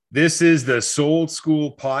This is the Sold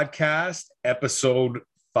School Podcast, episode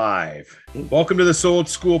 5. Welcome to the Sold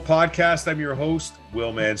School Podcast. I'm your host,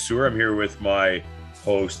 Will Mansour. I'm here with my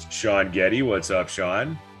host, Sean Getty. What's up,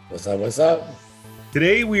 Sean? What's up? What's up?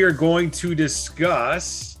 Today, we are going to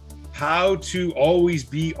discuss how to always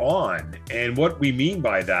be on. And what we mean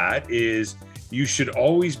by that is you should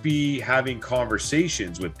always be having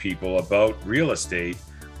conversations with people about real estate,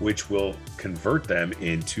 which will convert them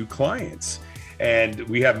into clients. And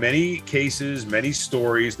we have many cases, many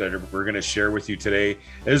stories that we're going to share with you today,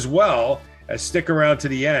 as well as stick around to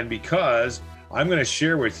the end because I'm going to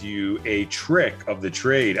share with you a trick of the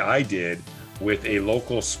trade I did with a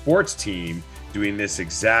local sports team doing this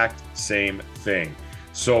exact same thing.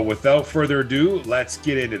 So without further ado, let's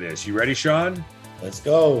get into this. You ready, Sean? Let's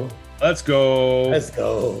go. Let's go. Let's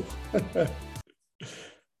go.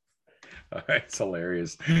 All right, it's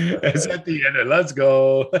hilarious. It's at the end. Let's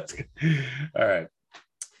go. Let's go. All right.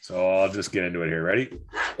 So I'll just get into it here. Ready?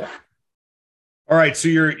 Yeah. All right. So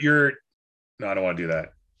you're. No, I don't want to do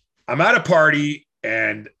that. I'm at a party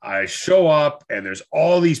and I show up and there's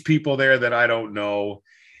all these people there that I don't know,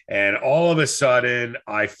 and all of a sudden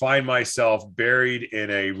I find myself buried in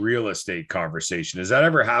a real estate conversation. Has that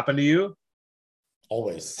ever happened to you?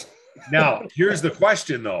 Always. Now, here's the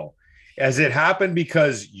question though. Has it happened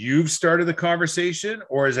because you've started the conversation,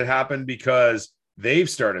 or has it happened because they've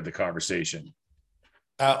started the conversation?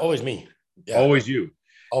 Always me. Yeah. Always you.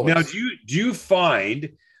 Always. Now, do you find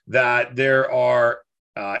that there are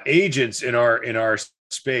agents in our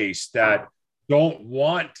space that don't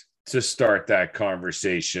want to start that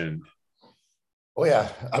conversation? Oh yeah,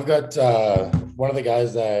 I've got one of the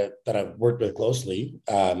guys that I've worked with closely,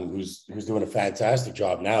 who's doing a fantastic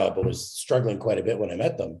job now, but was struggling quite a bit when I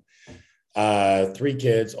met them. 3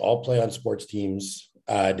 kids, all play on sports teams.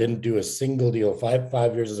 Didn't do a single deal.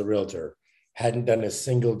 Five years as a realtor, hadn't done a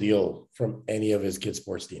single deal from any of his kids'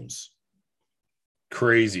 sports teams.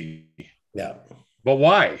 Crazy. Yeah. But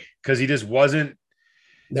why? Because he just wasn't.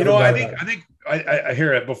 Never I think I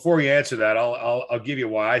hear it. Before you answer that, I'll give you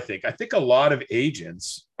why I think. I think a lot of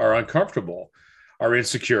agents are uncomfortable, are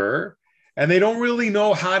insecure, and they don't really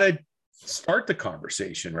know how to start the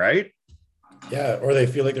conversation, right? Yeah, or they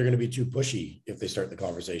feel like they're going to be too pushy if they start the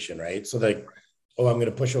conversation, right? So like, oh, I'm going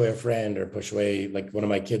to push away a friend or push away like one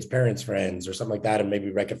of my kids' parents' friends or something like that and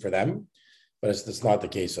maybe wreck it for them. But it's not the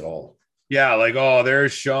case at all. Yeah, like, oh,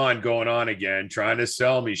 there's Sean going on again, trying to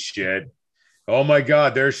sell me shit. Oh my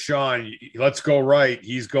God, there's Sean. Let's go right.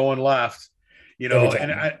 He's going left. And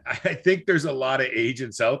I think there's a lot of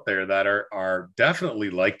agents out there that are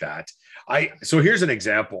definitely like that. So here's an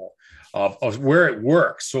example of where it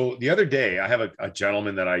works. So the other day, I have a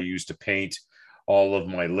gentleman that I use to paint all of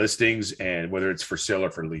my listings, and whether it's for sale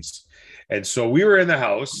or for lease. And so we were in the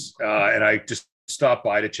house and I just stopped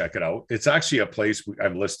by to check it out. It's actually a place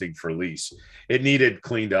I'm listing for lease. It needed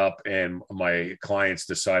cleaned up and my clients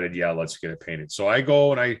decided, yeah, let's get it painted. So I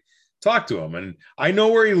go and I talk to him, and I know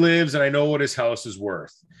where he lives and I know what his house is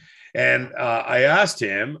worth. And I asked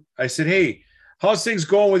him, I said, hey, how's things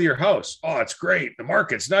going with your house? Oh, it's great. The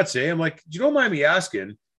market's nuts, eh? I'm like, you don't mind me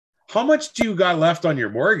asking, how much do you got left on your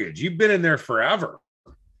mortgage? You've been in there forever.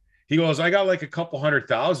 He goes, I got like a couple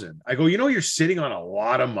 $100,000. I go, you're sitting on a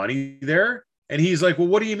lot of money there. And he's like, well,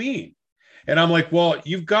 what do you mean? And I'm like, well,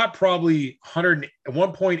 you've got probably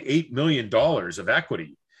 $1.8 million of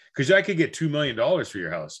equity because I could get $2 million for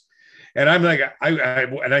your house. And I'm like,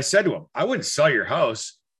 I said to him, I wouldn't sell your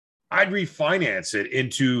house. I'd refinance it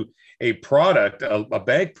into a product, a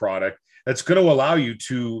bank product that's going to allow you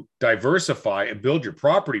to diversify and build your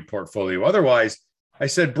property portfolio. Otherwise, I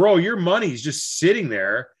said, bro, your money's just sitting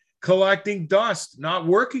there collecting dust, not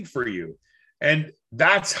working for you. And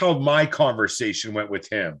that's how my conversation went with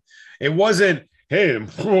him. It wasn't, hey,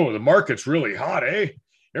 the market's really hot, eh?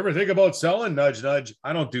 Ever think about selling? Nudge, nudge.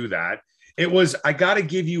 I don't do that. It was, I got to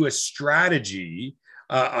give you a strategy,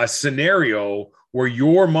 a scenario where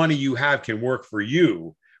your money you have can work for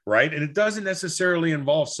you, right? And it doesn't necessarily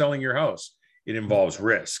involve selling your house. It involves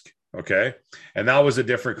risk, okay? And that was a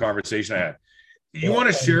different conversation I had. You want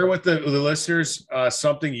to share with the listeners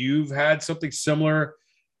something you've had, something similar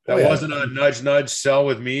that wasn't a nudge, nudge, sell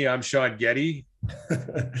with me? I'm Sean Getty.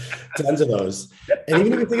 Tons of those. And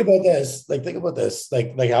even if you think about this,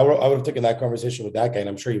 like I would have taken that conversation with that guy, and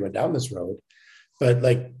I'm sure he went down this road. But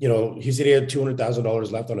he said he had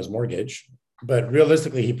 $200,000 left on his mortgage. But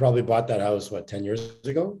realistically, he probably bought that house, 10 years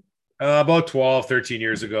ago? About 12, 13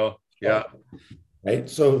 years ago. Yeah. Right.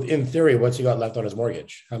 So in theory, what's he got left on his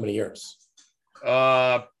mortgage? How many years?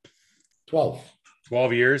 12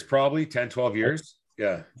 years, probably 10, 12 years.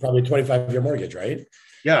 Yeah. Probably 25-year mortgage, right?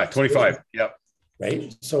 Yeah. 25. Yep.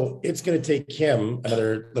 right? So it's going to take him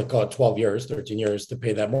another, let's call it 12 years, 13 years to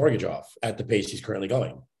pay that mortgage off at the pace he's currently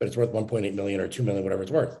going, but it's worth 1.8 million or 2 million, whatever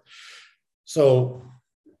it's worth. So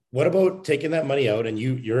what about taking that money out and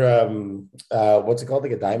you're what's it called,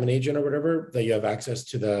 like a diamond agent or whatever, that you have access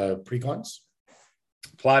to the pre-cons?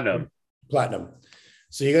 Platinum.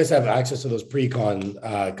 So you guys have access to those pre-con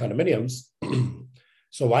condominiums.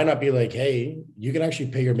 So why not be like, hey, you can actually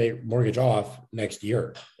pay your mortgage off next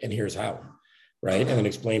year, and here's how, right? And then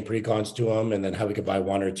explain pre-cons to them, and then how we could buy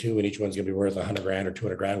one or two, and each one's going to be worth 100 grand or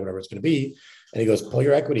 200 grand, whatever it's going to be. And he goes, pull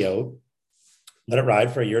your equity out, let it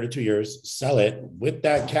ride for a year to 2 years, sell it with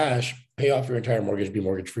that cash, pay off your entire mortgage, be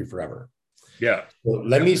mortgage free forever. Yeah. So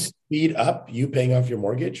let me speed up you paying off your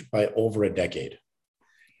mortgage by over a decade.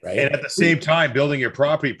 Right. And at the same time, building your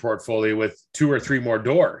property portfolio with 2 or 3 more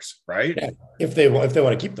doors, right? Yeah. If they want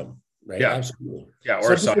to keep them, right? Yeah. Absolutely. Yeah.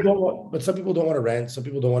 Or some people don't want to rent. Some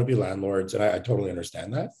people don't want to be landlords. And I totally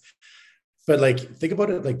understand that. But like, think about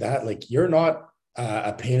it like that. Like, you're not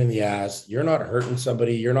a pain in the ass. You're not hurting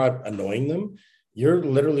somebody. You're not annoying them. You're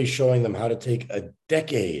literally showing them how to take a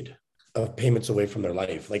decade of payments away from their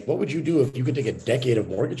life. Like, what would you do if you could take a decade of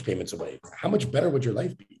mortgage payments away? How much better would your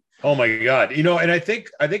life be? Oh my God. And I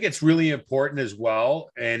think it's really important as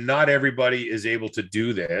well. And not everybody is able to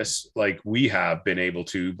do this like we have been able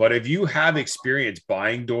to, but if you have experience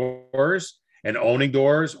buying doors and owning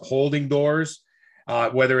doors, holding doors,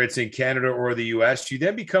 whether it's in Canada or the US, you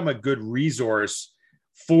then become a good resource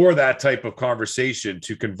for that type of conversation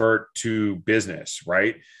to convert to business,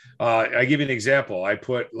 right? I give you an example. I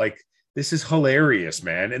put this is hilarious,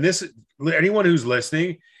 man. And anyone who's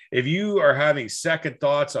listening, if you are having second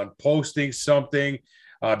thoughts on posting something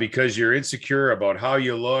because you're insecure about how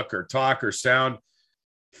you look or talk or sound,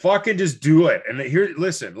 fucking just do it. And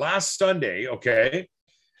listen, last Sunday, okay,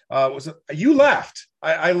 you left.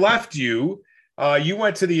 I left you. You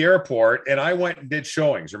went to the airport and I went and did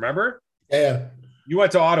showings, remember? Yeah. You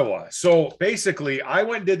went to Ottawa. So basically, I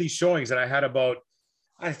went and did these showings and I had about,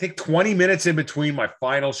 I think, 20 minutes in between my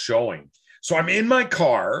final showing. So I'm in my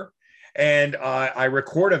car. And I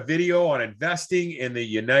record a video on investing in the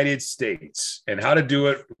United States and how to do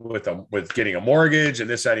it with getting a mortgage and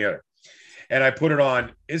this, that, and the other. And I put it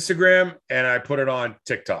on Instagram and I put it on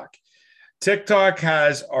TikTok. TikTok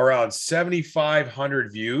has around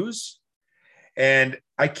 7,500 views. And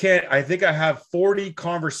I think I have 40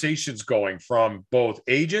 conversations going from both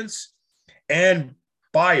agents and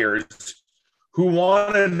buyers who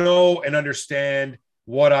want to know and understand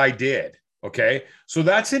what I did. Okay. So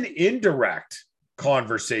that's an indirect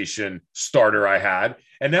conversation starter I had.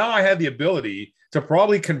 And now I have the ability to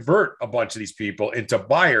probably convert a bunch of these people into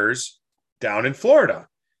buyers down in Florida.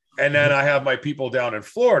 And then I have my people down in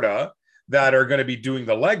Florida that are going to be doing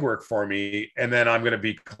the legwork for me. And then I'm going to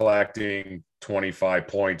be collecting 25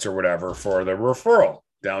 points or whatever for the referral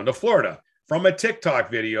down to Florida from a TikTok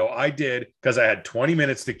video I did because I had 20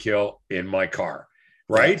 minutes to kill in my car.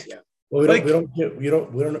 Right. Yeah. Well, we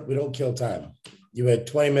don't kill time. You had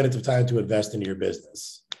 20 minutes of time to invest into your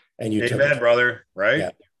business, and you amen, brother. Right? Yeah.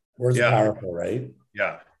 Words are powerful, right?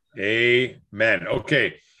 Yeah. Amen.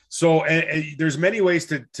 Okay. So and there's many ways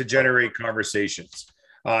to generate conversations,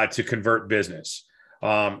 to convert business,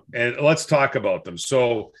 and let's talk about them.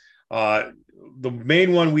 So the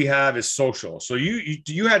main one we have is social. So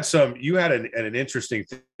you had an interesting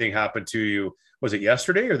thing happen to you. Was it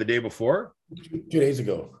yesterday or the day before? 2 days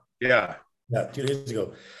ago. Yeah. 2 days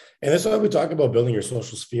ago. And that's why we talk about building your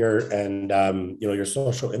social sphere and, your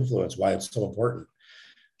social influence, why it's so important.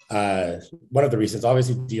 One of the reasons,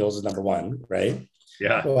 obviously, deals is number one, right?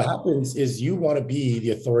 Yeah. So what happens is you want to be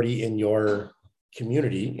the authority in your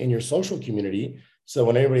community, in your social community. So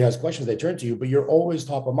when anybody has questions, they turn to you, but you're always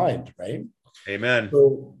top of mind, right? Amen.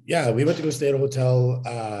 So yeah, we went to go stay at a hotel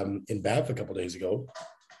in Banff a couple of days ago.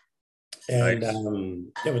 And nice.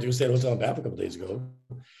 we went to go stay at a hotel in Banff a couple of days ago.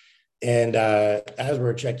 And as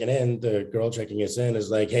we're checking in, the girl checking us in is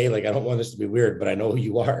like, hey, like, I don't want this to be weird, but I know who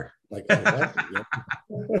you are. Like,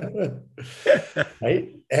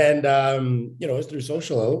 right. And, it's through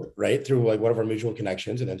social, right? Through like one of our mutual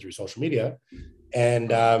connections and then through social media. And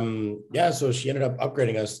so she ended up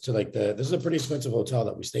upgrading us to this is a pretty expensive hotel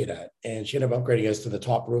that we stayed at. And she ended up upgrading us to the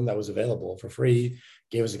top room that was available for free,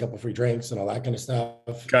 gave us a couple free drinks and all that kind of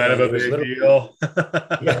stuff. Kind of a big deal.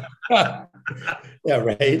 Yeah. Yeah,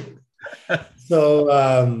 right. So,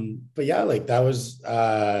 but yeah, like that was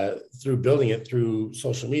through building it through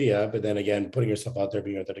social media, but then again, putting yourself out there,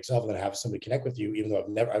 being authentic self, and then have somebody connect with you, even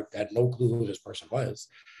though I had no clue who this person was.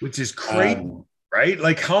 Which is crazy, right?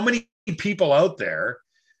 Like how many people out there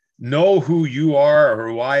know who you are or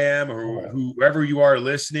who I am or whoever you are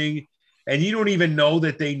listening, and you don't even know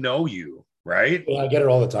that they know you, right? Yeah, I get it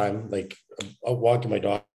all the time. Like I'm walking my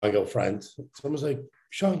dog out front. Someone's like,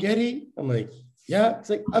 Sean Getty. I'm like, yeah. It's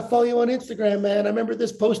like, I follow you on Instagram, man. I remember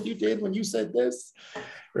this post you did when you said this. Yeah,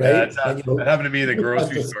 Right. And that happened to me in the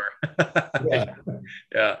grocery store. Yeah.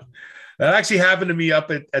 Yeah. That actually happened to me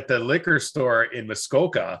up at the liquor store in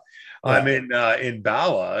Muskoka. I'm in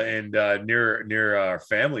Bala and near our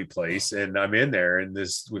family place, and I'm in there, and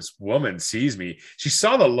this woman sees me. She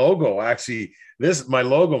saw the logo, actually, my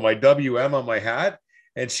logo, my WM on my hat,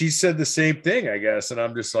 and she said the same thing, I guess. And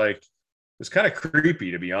I'm just like, it's kind of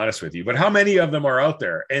creepy, to be honest with you. But how many of them are out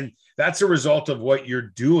there? And that's a result of what you're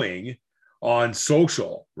doing on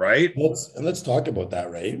social, right? Let's talk about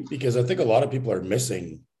that, right? Because I think a lot of people are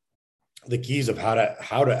missing the keys of how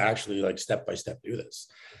to actually like step by step do this.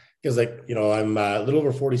 Because like, I'm a little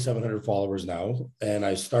over 4,700 followers now, and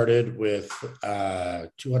I started with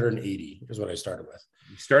 280 is what I started with.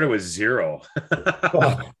 You started with 0.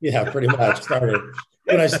 Well, yeah, pretty much.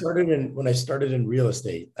 When I started in real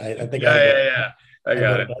estate. I think I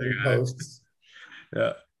got it. Posts.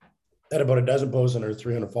 Yeah. I had about a dozen posts under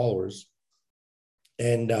 300 followers.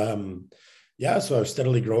 And so I've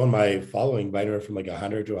steadily grown my following by anywhere from like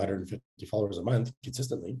 100 to 150 followers a month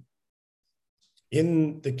consistently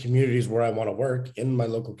in the communities where I want to work, in my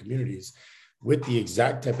local communities, with the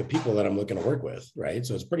exact type of people that I'm looking to work with, right?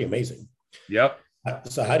 So it's pretty amazing. Yep.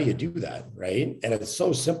 So how do you do that, right? And it's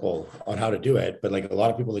so simple on how to do it, but like a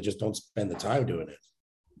lot of people that just don't spend the time doing it.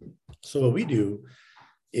 So what we do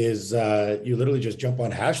is you literally just jump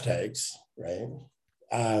on hashtags, right?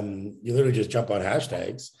 You literally just jump on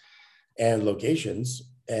hashtags and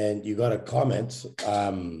locations, and you got to comment.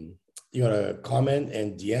 You got to comment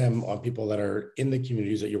and DM on people that are in the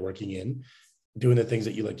communities that you're working in, doing the things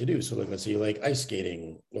that you like to do. So like, let's say you like ice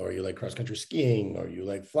skating, or you like cross-country skiing, or you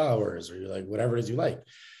like flowers, or you like whatever it is you like.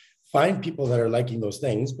 Find people that are liking those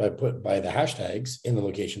things by the hashtags in the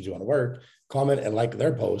locations you want to work, comment and like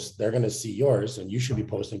their posts. They're going to see yours, and you should be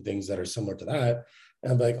posting things that are similar to that.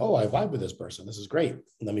 And I'm like, oh, I vibe with this person. This is great.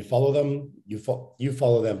 And let me follow them. You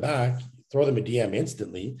follow them back, throw them a DM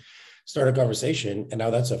instantly, start a conversation. And now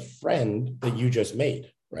that's a friend that you just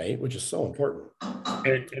made, right? Which is so important.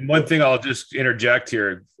 And one thing I'll just interject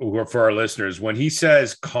here for our listeners, when he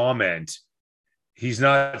says comment, he's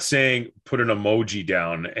not saying put an emoji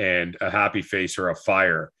down and a happy face or a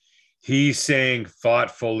fire. He's saying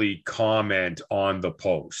thoughtfully comment on the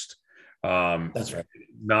post. That's right.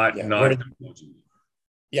 Not emoji.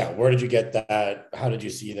 Yeah, where did you get that? How did you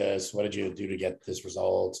see this? What did you do to get this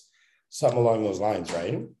result? Something along those lines,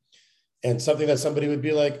 right? And something that somebody would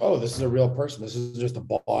be like, oh, this is a real person. This is just a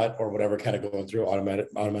bot or whatever, kind of going through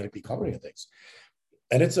automatically commenting on things.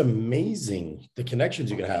 And it's amazing the connections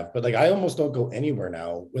you can have. But like, I almost don't go anywhere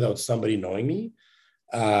now without somebody knowing me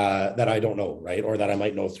that I don't know, right? Or that I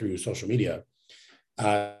might know through social media.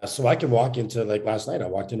 So I can walk into, like last night, I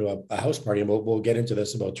walked into a house party, and we'll get into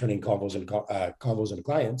this about turning convos into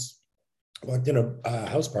clients. I walked in a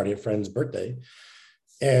house party, a friend's birthday,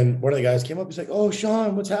 and one of the guys came up. He's like, "Oh,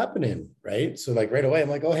 Sean, what's happening?" Right. So like right away, I'm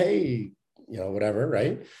like, "Oh, hey, whatever."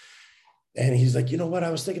 Right. And he's like, "You know what? I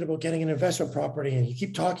was thinking about getting an investment property, and you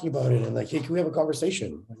keep talking about it. And like, hey, can we have a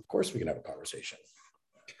conversation?" Of course, we can have a conversation.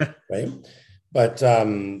 Right. But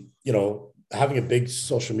having a big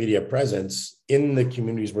social media presence in the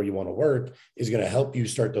communities where you want to work is going to help you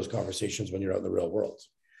start those conversations when you're out in the real world.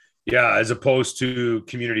 Yeah, as opposed to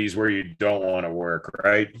communities where you don't want to work,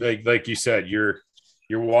 right? Like you said, you're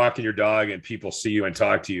walking your dog and people see you and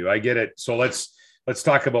talk to you. I get it. So let's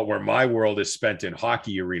talk about where my world is spent in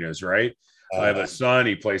hockey arenas, right? I have a son.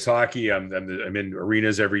 He plays hockey. I'm in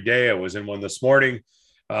arenas every day. I was in one this morning,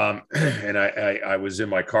 and I was in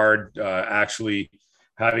my car actually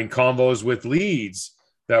having convos with leads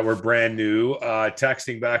that were brand new,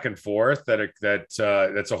 texting back and forth. That's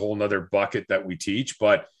a whole nother bucket that we teach.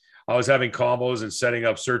 But I was having combos and setting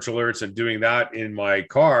up search alerts and doing that in my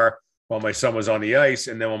car while my son was on the ice.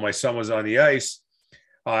 And then when my son was on the ice,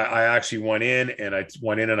 I actually went in and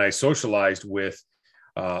I socialized with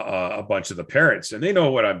a bunch of the parents, and they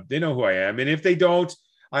know who I am. And if they don't,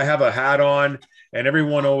 I have a hat on, and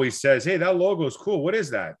everyone always says, "Hey, that logo is cool. What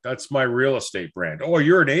is that?" That's my real estate brand. Oh,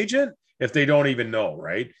 you're an agent? If they don't even know,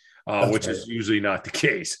 right? Which is usually not the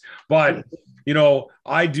case. But,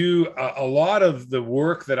 I do a lot of the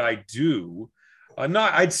work that I do.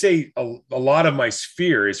 I'd say a lot of my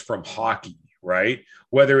sphere is from hockey, right?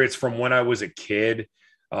 Whether it's from when I was a kid,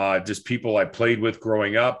 just people I played with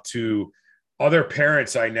growing up, to other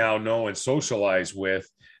parents I now know and socialize with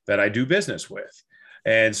that I do business with.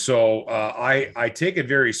 And so I take it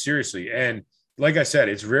very seriously. And like I said,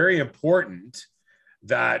 it's very important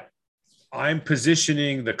that I'm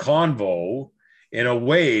positioning the convo in a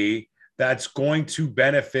way that's going to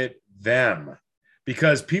benefit them,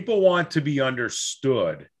 because people want to be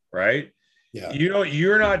understood, right? Yeah.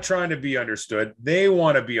 You're not trying to be understood. They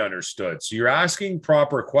want to be understood. So you're asking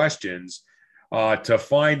proper questions to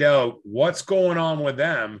find out what's going on with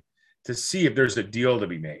them, to see if there's a deal to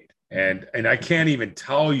be made. And I can't even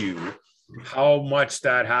tell you how much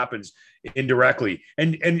that happens indirectly.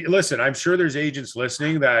 And listen, I'm sure there's agents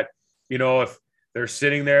listening that, if they're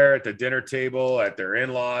sitting there at the dinner table at their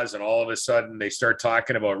in-laws and all of a sudden they start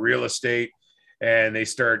talking about real estate, and they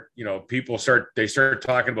start, they start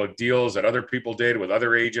talking about deals that other people did with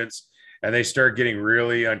other agents, and they start getting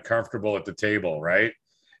really uncomfortable at the table, right?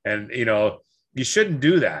 And you shouldn't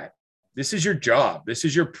do that. This is your job. This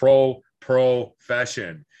is your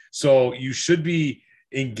profession. So you should be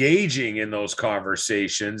engaging in those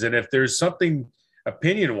conversations. And if there's something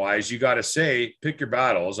opinion wise you got to say, pick your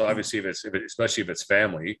battles, obviously, especially if it's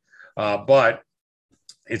family, but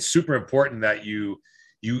it's super important that you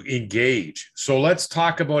engage. So let's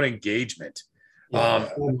talk about engagement. Yeah,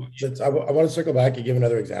 I want to circle back and give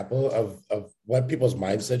another example of what people's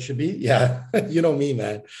mindset should be. Yeah, you know me,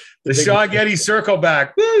 man. The Sean Getty circle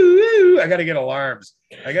back. Woo, woo. I got to get alarms.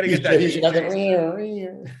 I got to get that DJ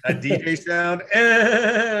sound.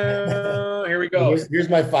 Here we go. Here's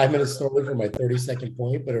my 5-minute story for my 30-second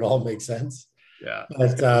point, but it all makes sense. Yeah.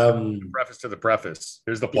 But, preface to the preface.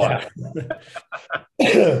 Here's the plot.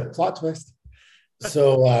 Yeah. Plot twist.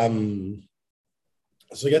 So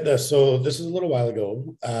get this. So this is a little while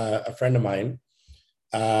ago. A friend of mine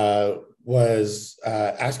was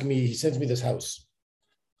asking me. He sends me this house,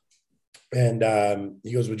 and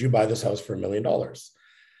he goes, "Would you buy this house for $1 million?"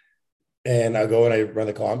 And I go and I run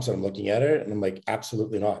the comps, and I'm looking at it, and I'm like,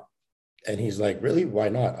 "Absolutely not." And he's like, "Really? Why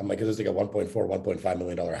not?" I'm like, "Because it's like a $1.5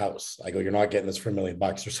 million house." I go, "You're not getting this for $1 million.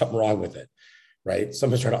 There's something wrong with it, right?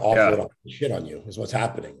 Someone's trying to offload all the shit on you. Is what's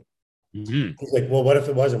happening." Mm-hmm. He's like, "Well, what if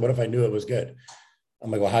it wasn't? What if I knew it was good?"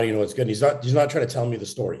 I'm like, "Well, how do you know it's good?" And he's not trying to tell me the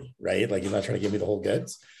story, right? Like, he's not trying to give me the whole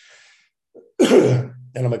goods. And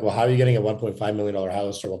I'm like, "Well, how are you getting a $1.5 million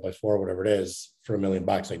house or 1.4, whatever it is, for $1 million?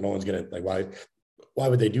 Like, no one's gonna, like, why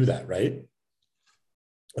would they do that, right?"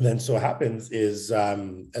 And then so what happens is,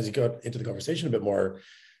 as you go into the conversation a bit more,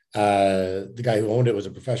 the guy who owned it was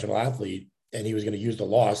a professional athlete, and he was going to use the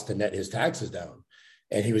loss to net his taxes down.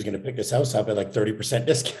 And he was going to pick this house up at like 30%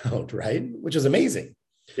 discount, right? Which is amazing.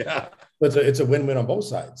 Yeah. But it's a win-win on both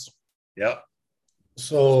sides. Yeah.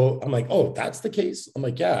 So I'm like, "Oh, that's the case?" I'm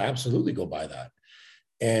like, "Yeah, absolutely go buy that."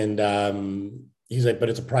 And he's like, "But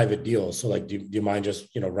it's a private deal. So like, do you mind just,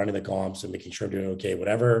 running the comps and making sure I'm doing okay,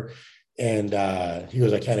 whatever?" And he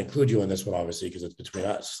goes, "I can't include you in this one, obviously, because it's between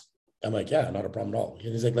us." I'm like, "Yeah, not a problem at all."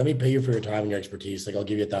 And he's like, "Let me pay you for your time and your expertise. Like, I'll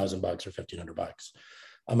give you $1,000 or $1,500.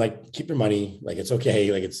 I'm like, "Keep your money. Like, it's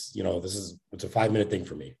okay. Like, it's, it's a 5-minute thing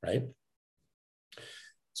for me." Right.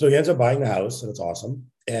 So he ends up buying the house, and it's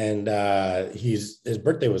awesome. And his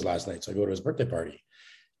birthday was last night. So I go to his birthday party,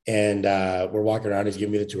 and we're walking around. He's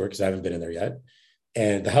giving me the tour because I haven't been in there yet.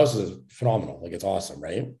 And the house is phenomenal. Like, it's awesome.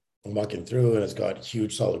 Right. I'm walking through, and it's got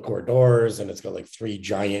huge solid core doors, and it's got like 3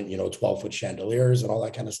 giant, 12-foot chandeliers and all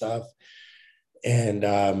that kind of stuff. And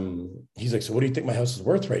he's like, "So what do you think my house is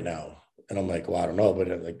worth right now?" And I'm like, "Well, I don't know, but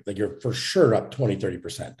like you're for sure up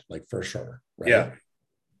 20-30%, like for sure." Right. Yeah.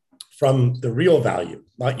 From the real value,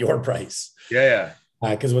 not your price. Yeah.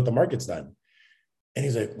 Because what the market's done. And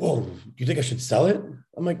he's like, "Whoa, do you think I should sell it?"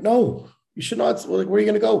 I'm like, "No, you should not." Well, like, where are you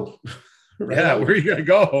going to go? Right? Yeah, where are you going to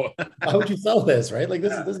go? How would you sell this? Right? Like,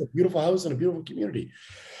 this is a beautiful house and a beautiful community.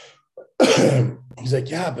 He's like,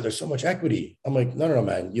 "Yeah, but there's so much equity." I'm like, no,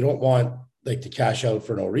 man. You don't want like to cash out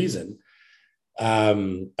for no reason.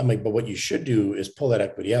 I'm like, "But what you should do is pull that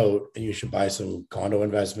equity out, and you should buy some condo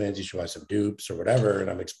investments. You should buy some dupes or whatever." And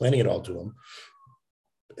I'm explaining it all to him.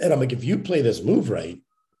 And I'm like, "If you play this move right,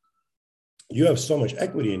 you have so much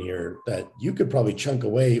equity in here that you could probably chunk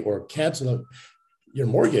away or cancel your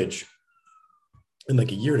mortgage in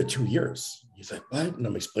like a year to 2 years." He's like, "What?" And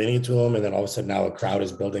I'm explaining it to him. And then all of a sudden now a crowd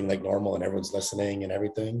is building like normal, and everyone's listening and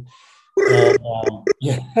everything. And,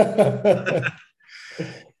 yeah.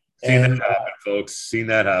 Seen that happen, folks. Seen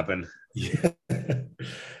that happen. Yeah.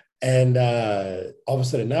 And all of a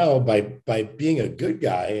sudden now, by being a good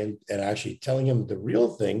guy and actually telling him the real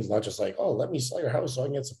things, not just like, "Oh, let me sell your house so I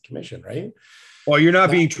can get some commission," right? Well, you're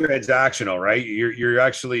not being transactional, right? You're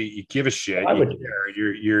actually, you give a shit.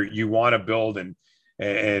 You want to build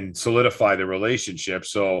and solidify the relationship.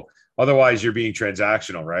 So otherwise, you're being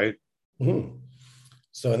transactional, right? Mm-hmm.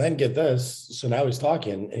 So, and then get this. So now he's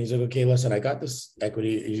talking, and he's like, "Okay, listen, I got this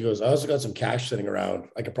equity." He goes, "I also got some cash sitting around.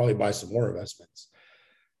 I could probably buy some more investments."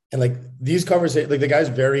 And like these conversations, like the guy's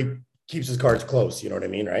keeps his cards close, you know what I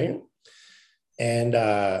mean? Right. And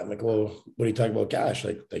I'm like, well, what are you talking about cash?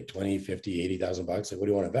 Like 20, 50, 80,000 bucks. Like, what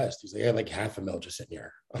do you want to invest? He's like, I have like $500,000 just sitting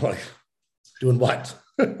here. I'm like, doing what?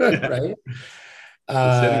 Right.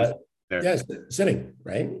 Sitting there. Yeah, sitting,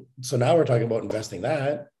 right? So now we're talking about investing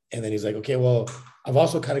that. And then he's like, okay, well, I've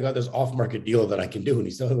also kind of got this off-market deal that I can do. And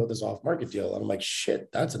he's telling me about this off-market deal. And I'm like,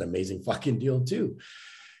 shit, that's an amazing fucking deal too.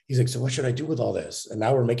 He's like, so what should I do with all this? And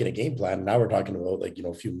now we're making a game plan. Now we're talking about like,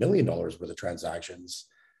 a few $1,000,000 worth of transactions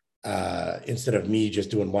instead of me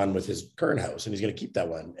just doing one with his current house. And he's going to keep that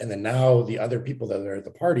one. And then now the other people that are at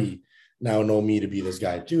the party now know me to be this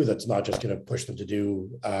guy too. That's not just going to push them to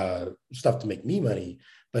do stuff to make me money,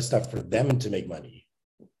 but stuff for them to make money.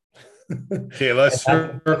 Okay, let's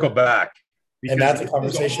circle back. And that's a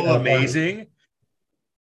conversation. Amazing.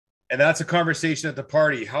 And that's a conversation at the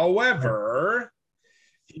party. However,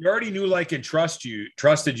 he already knew, like, and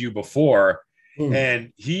trusted you before.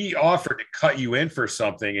 And he offered to cut you in for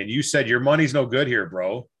something. And you said, your money's no good here,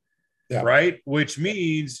 bro. Yeah. Right. Which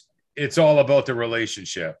means it's all about the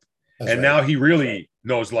relationship. That's and right. Now he really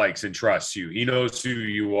knows, likes, and trusts you. He knows who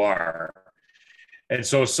you are. And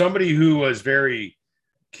so somebody who was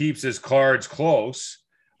keeps his cards close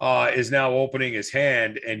is now opening his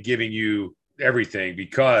hand and giving you everything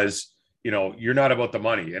because, you're not about the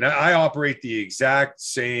money. And I operate the exact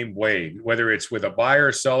same way, whether it's with a buyer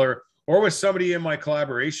or seller or with somebody in my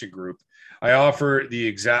collaboration group. I operate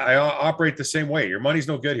the same way. Your money's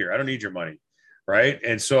no good here. I don't need your money. Right.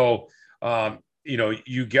 And so,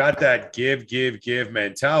 you got that give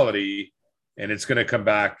mentality, and it's going to come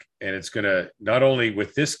back, and it's going to, not only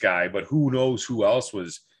with this guy, but who knows who else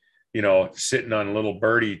was, sitting on a little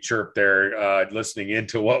birdie chirp there, listening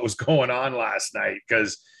into what was going on last night.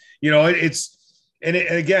 Cause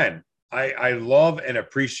again, I love and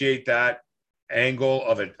appreciate that angle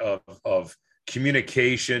of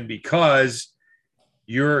communication, because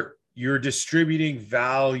you're distributing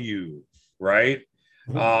value, right?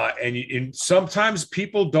 And sometimes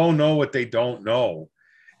people don't know what they don't know.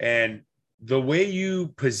 And the way you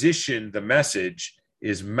position the message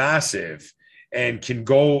is massive and can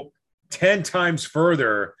go 10 times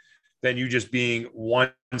further than you just being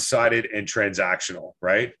one-sided and transactional,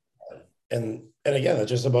 right? And again, it's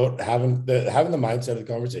just about having the mindset of the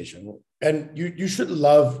conversation. And you should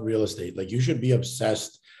love real estate. Like, you should be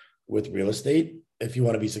obsessed with real estate if you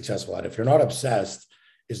want to be successful at it. If you're not obsessed,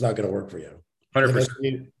 it's not going to work for you. 100%.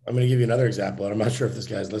 I'm going to give you another example, and I'm not sure if this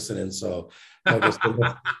guy's listening, so I'm not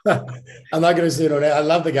going to say no. I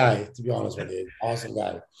love the guy, to be honest with you. Awesome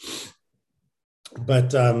guy.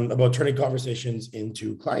 But about turning conversations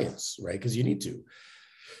into clients, right? Because you need to.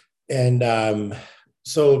 And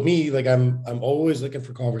so me, like, I'm always looking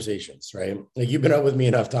for conversations, right? Like, you've been out with me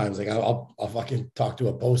enough times. Like, I'll fucking talk to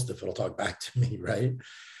a post if it'll talk back to me, right?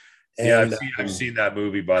 And, yeah, I've seen that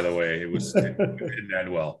movie, by the way. It didn't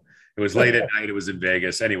end well. It was late at night. It was in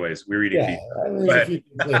Vegas. Anyways, we were eating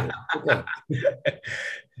pizza. Okay.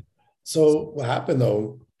 So what happened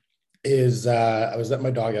though is I was letting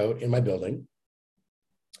my dog out in my building,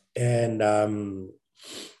 and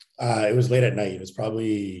it was late at night. It was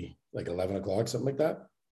probably like 11 o'clock, something like that.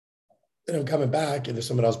 And I'm coming back, and there's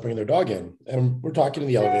someone else bringing their dog in, and we're talking in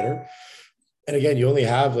the elevator. And again, you only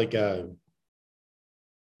have like a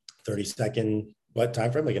 30-second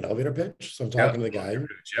time frame, like an elevator pitch. So I'm talking to the guy,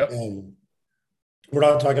 and we're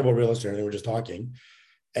not talking about real estate or anything. We're just talking.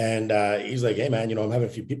 And he's like, hey man, I'm having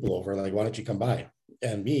a few people over. Like, why don't you come by?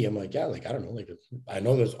 And I'm like, yeah, like, I don't know. Like, I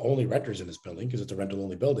know there's only renters in this building because it's a rental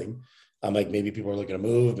only building. I'm like, maybe people are looking to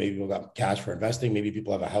move. Maybe people got cash for investing. Maybe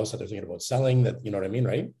people have a house that they're thinking about selling, that, you know what I mean?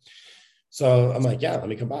 Right. So I'm like, yeah, let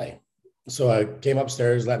me come by. So I came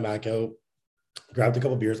upstairs, let Mac out, grabbed a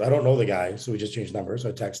couple beers. I don't know the guy, so we just changed numbers. So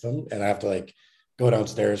I text him, and I have to like go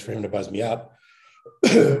downstairs for him to buzz me up.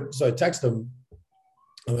 So I text him.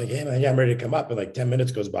 I'm like, hey man, yeah, I'm ready to come up. And like 10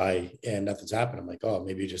 minutes goes by and nothing's happened. I'm like, oh,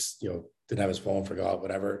 maybe he just, didn't have his phone, forgot,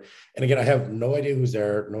 whatever. And again, I have no idea who's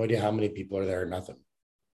there, no idea how many people are there, nothing.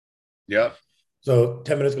 Yeah. So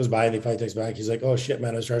 10 minutes goes by, and he finally texts back. He's like, oh shit,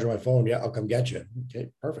 man, I was charging my phone. Yeah, I'll come get you.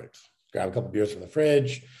 Okay, perfect. Grab a couple beers from the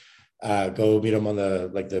fridge, go meet him on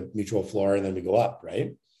the mutual floor, and then we go up,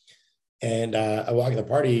 right? And I walk in the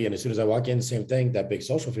party, and as soon as I walk in, same thing, that big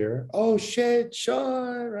social fear. Oh shit,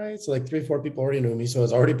 Sean, right? So like 3-4 people already knew me, so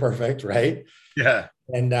it's already perfect, right? Yeah.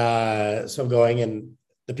 And so I'm going, and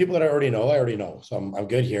the people that I already know. So I'm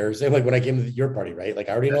good here. Same like when I came to your party, right? Like,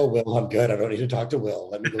 I already know Will, I'm good. I don't need to talk to Will.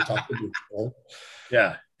 Let me go talk to you.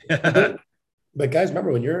 Right? Yeah. But guys,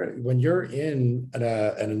 remember, when you're in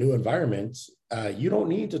a new environment, you don't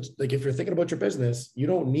need to, like, if you're thinking about your business, you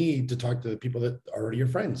don't need to talk to the people that are already your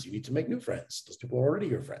friends. You need to make new friends. Those people are already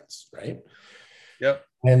your friends, right? Yep.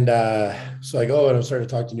 And so I go and I'm starting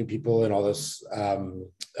to talk to new people and all this,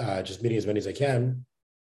 just meeting as many as I can.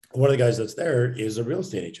 One of the guys that's there is a real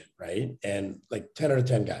estate agent, right? And like 10 out of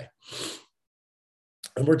 10 guy.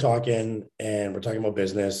 And we're talking about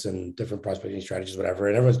business and different prospecting strategies, whatever.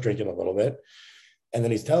 And everyone's drinking a little bit. And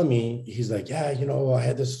then he's telling me, he's like, yeah, I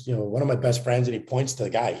had this, one of my best friends, and he points to the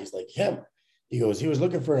guy. He's like, him. He goes, he was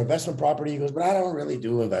looking for an investment property. He goes, but I don't really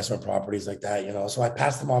do investment properties like that, So I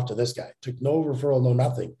passed him off to this guy. Took no referral, no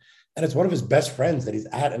nothing. And it's one of his best friends that he's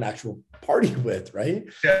at an actual party with, right?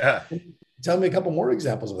 Yeah. Tell me a couple more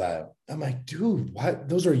examples of that. I'm like, dude, what?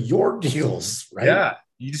 Those are your deals, right? Yeah.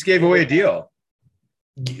 You just gave away a deal.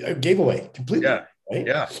 Gave away completely. Yeah. Right?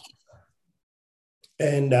 Yeah.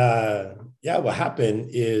 And what happened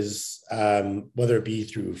is, whether it be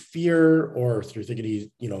through fear or through thinking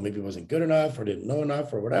he, maybe wasn't good enough or didn't know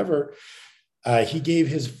enough or whatever, he gave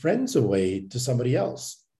his friends away to somebody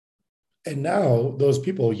else. And now those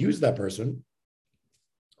people use that person.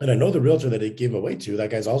 And I know the realtor that it gave away to, that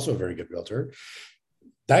guy's also a very good realtor.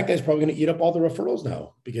 That guy's probably going to eat up all the referrals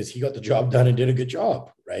now because he got the job done and did a good job,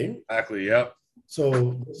 right? Exactly. Yep.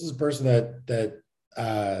 So this is a person that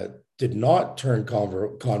did not turn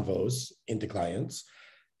convos into clients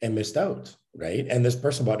and missed out, right? And this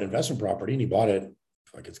person bought an investment property and he bought it,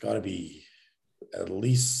 it's got to be at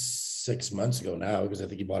least 6 months ago now, because I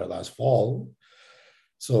think he bought it last fall.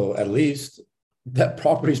 So at least that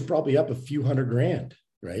property is probably up a few $100,000,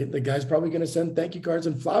 right? The guy's probably going to send thank you cards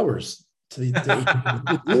and flowers to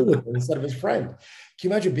deal with him instead of his friend. Can you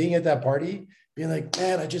imagine being at that party? Being like,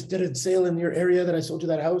 man, I just did a sale in your area that I sold you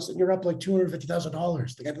that house, and you're up like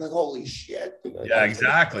 $250,000. The guy'd be like, holy shit. Yeah,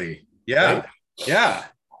 exactly. Yeah. Right? Yeah.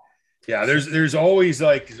 Yeah. There's always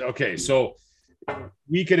like, okay, so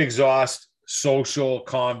we could exhaust social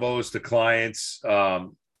convos to clients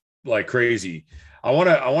like crazy. I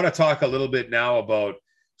want to talk a little bit now about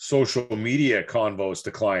social media convos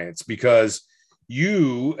to clients, because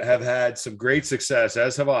you have had some great success,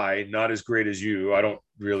 as have I. Not as great as you.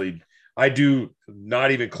 I do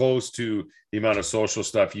not even close to the amount of social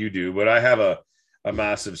stuff you do, but I have a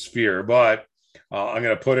massive sphere. But I'm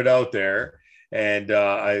going to put it out there. And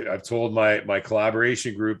I've told my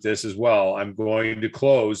collaboration group this as well. I'm going to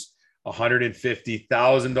close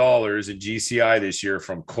 $150,000 in GCI this year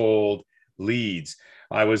from cold leads.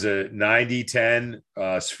 I was a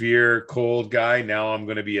 90-10 sphere cold guy. Now I'm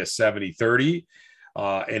going to be a 70-30.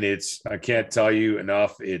 And I can't tell you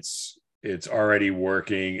enough. It's already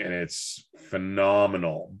working and it's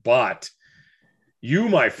phenomenal. But you,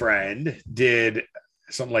 my friend, did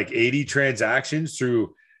something like 80 transactions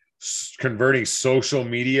through converting social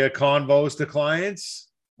media convos to clients.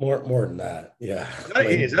 More than that. Yeah.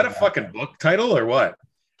 Is that a fucking book title or what?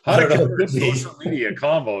 How to convert social media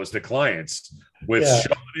convos to clients with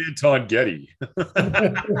Sean Anton Getty.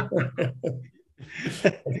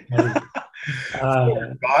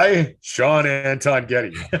 By Sean Anton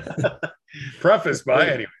Getty. Prefaced by,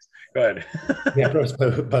 anyways. Go ahead. Prefaced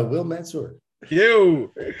by Will Mansour.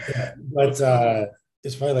 You. Yeah, but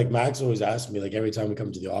it's funny. Like Max always asks me, like every time we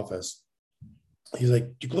come to the office, he's like,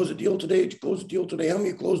 "Did you close a deal today? Did you close a deal today? How many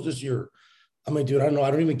you closed this year?" I'm like, "Dude, I don't know. I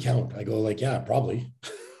don't even count." I go like, "Yeah, probably."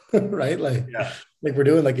 Right? Like we're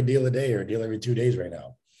doing like a deal a day or a deal every 2 days right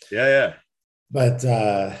now. Yeah. But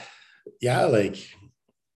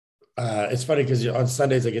it's funny because on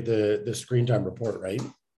Sundays I get the screen time report, right?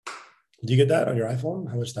 Do you get that on your iPhone?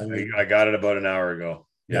 How much time? I got it about an hour ago.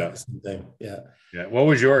 Yeah. Same thing. Yeah. What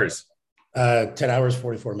was yours? 10 hours,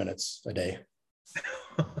 44 minutes a day.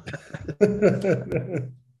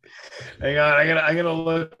 Hang on, I'm gonna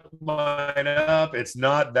look mine up. It's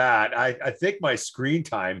not that. I think my screen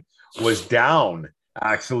time was down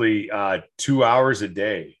actually 2 hours a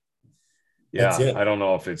day. Yeah, I don't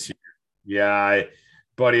know if it's here. Yeah,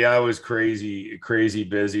 buddy, I was crazy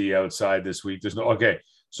busy outside this week.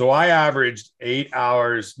 So I averaged 8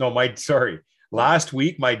 hours. No, last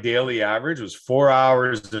week my daily average was 4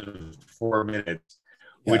 hours and 4 minutes.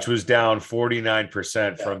 Which was down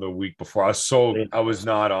 49% from the week before. I was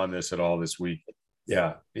not on this at all this week.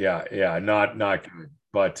 Yeah. Not good.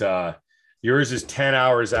 But yours is 10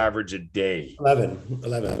 hours average a day.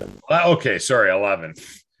 11. Okay. Sorry. 11.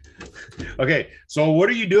 Okay. So what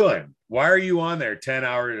are you doing? Why are you on there? 10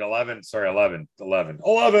 hours, 11. Sorry, 11. Why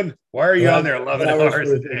are you on there 11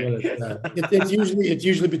 hours a day? It's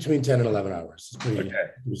usually between 10 and 11 hours. It's pretty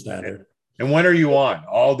standard. And when are you on?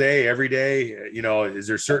 All day, every day? Is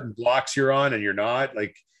there certain blocks you're on and you're not?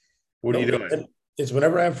 Like, what are you doing? It's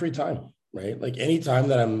whenever I have free time. right? Like anytime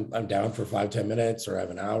that I'm down for 5-10 minutes or I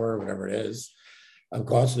have an hour, whatever it is, I'm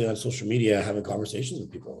constantly on social media having conversations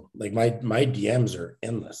with people. Like my DMs are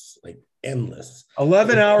endless, like endless.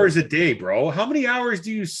 11 hours a day, bro. How many hours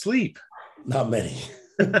do you sleep? Not many.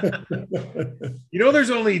 You know,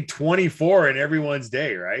 there's only 24 in everyone's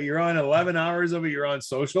day, right? You're on 11 hours of it. You're on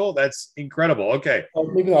social. That's incredible. Okay. Well,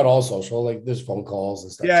 maybe not all social, like there's phone calls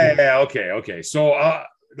and stuff Yeah. too. Yeah. Okay. Okay. So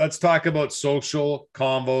let's talk about social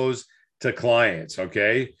combos to clients.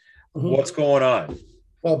 Okay. Mhm. What's going on?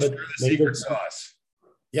 Well, Share but the maybe secret sauce.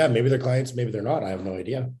 yeah, maybe they're clients, maybe they're not. I have no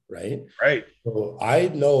idea, right? Right. So I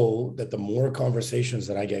know that the more conversations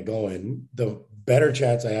that I get going, the better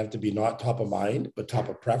chance I have to be not top of mind, but top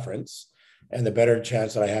of preference, and the better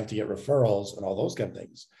chance that I have to get referrals and all those kind of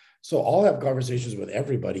things. So I'll have conversations with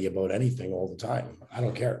everybody about anything all the time. I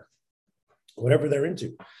don't care, whatever they're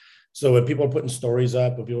into. So when people are putting stories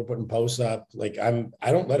up, when people are putting posts up, like I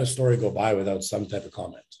don't let a story go by without some type of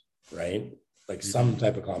comment, right? Like some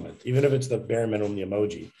type of comment, even if it's the bare minimum, the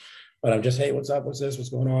emoji. But I'm just, hey, what's up? What's this? What's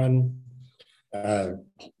going on?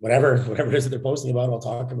 Whatever it is that they're posting about, I'll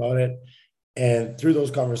talk about it. And through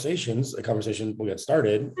those conversations, a conversation will get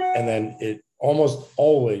started, and then it almost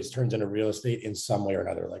always turns into real estate in some way or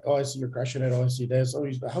another. Like, oh, I see you're crushing it. Oh, I see this. Oh,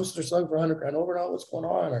 the houses are selling for 100 grand over now. What's going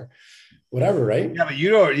on? Or whatever, right? Yeah, but you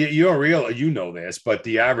don't real you know this, but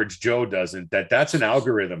the average Joe doesn't. That's an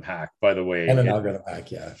algorithm hack, by the way. And an algorithm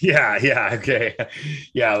hack, yeah. Yeah, yeah, okay.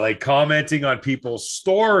 Yeah, like commenting on people's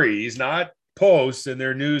stories, not posts in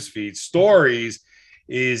their news feed. Stories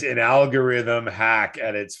is an algorithm hack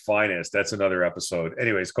at its finest. That's another episode.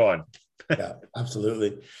 Anyways, go on. Yeah,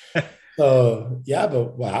 absolutely. So yeah,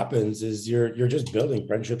 but what happens is you're just building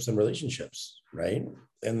friendships and relationships, right?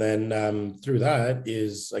 And then through that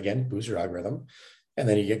is again boost your algorithm, and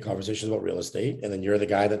then you get conversations about real estate, and then you're the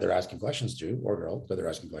guy that they're asking questions to, or girl that they're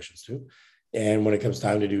asking questions to. And when it comes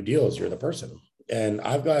time to do deals, you're the person. And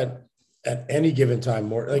I've got at any given time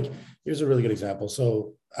more like here's a really good example.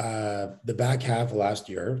 So the back half of last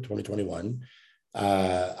year, 2021,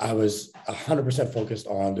 I was 100% focused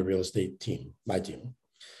on the real estate team, my team.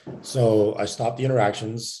 So I stopped the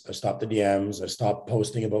interactions, I stopped the DMs, I stopped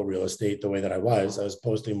posting about real estate the way that I was. I was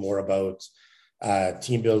posting more about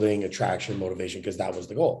team building, attraction, motivation, because that was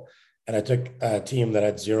the goal. And I took a team that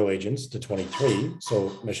had 0 agents to 23.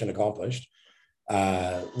 So mission accomplished.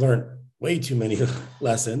 Learned way too many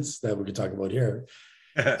lessons that we could talk about here.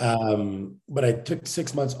 But I took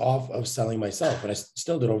 6 months off of selling myself, and I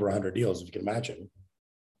still did over 100 deals, if you can imagine.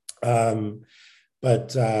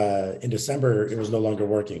 But in December, it was no longer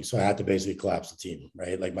working. So I had to basically collapse the team,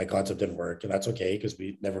 right? Like my concept didn't work, and that's okay because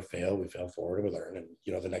we never fail. We fail forward and we learn. And,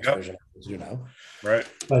 the next version is do now. Right.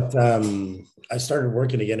 But I started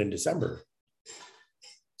working again in December.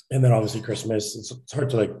 And then obviously Christmas, it's hard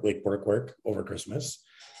to like work over Christmas.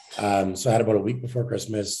 So I had about a week before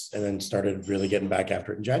Christmas and then started really getting back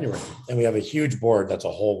after it in January. And we have a huge board that's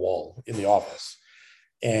a whole wall in the office.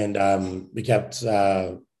 And we kept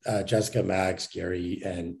Jessica, Max, Gary,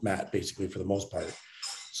 and Matt, basically for the most part.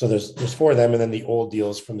 So there's 4 of them, and then the old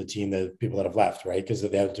deals from the team, the people that have left, right? Because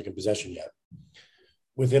they haven't taken possession yet.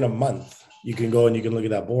 Within a month, you can go and you can look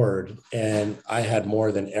at that board, and I had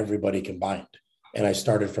more than everybody combined, and I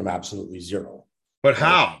started from absolutely 0. But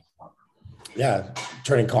how? Yeah,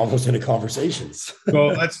 turning combos into conversations. So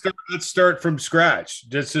let's start from scratch.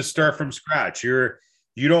 Just start from scratch. You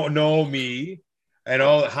don't know me, and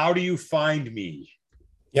all. How do you find me?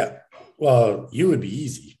 Yeah. Well, you would be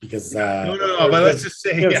easy because no. But let's just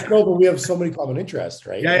say but we have so many common interests,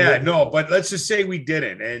 right? Yeah. No, but let's just say we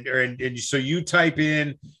didn't, and so you type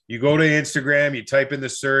in, you go to Instagram, you type in the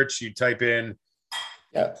search, you type in,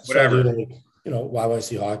 whatever. So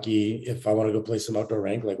YYC hockey. If I want to go play some outdoor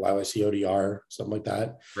rink, like YYC ODR, something like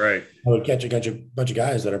that, right? I would catch a bunch of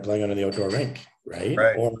guys that are playing on the outdoor rink, right?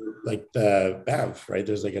 Or like the Banff, right?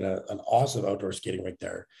 There's like an awesome outdoor skating rink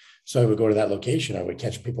there. So I would go to that location. I would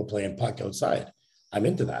catch people playing puck outside. I'm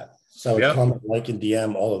into that. So I would comment, like, and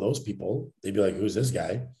DM all of those people. They'd be like, who's this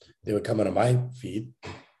guy? They would come into my feed.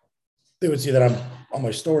 They would see that I'm on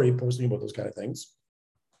my story posting about those kind of things.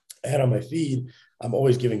 And on my feed, I'm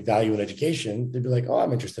always giving value and education. They'd be like, oh,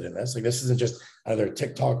 I'm interested in this. Like, this isn't just another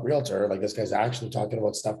TikTok realtor. Like, this guy's actually talking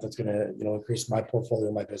about stuff that's going to, increase my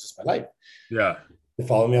portfolio, my business, my life. Yeah. They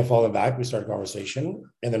follow me, I follow them back. We start a conversation.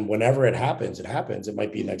 And then whenever it happens, it happens. It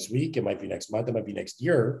might be next week. It might be next month. It might be next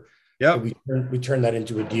year. Yeah. We turn that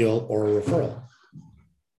into a deal or a referral.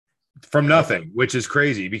 From nothing, which is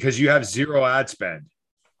crazy because you have 0 ad spend.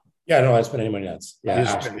 Yeah, no, I spend any money. That's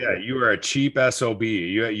You are a cheap SOB.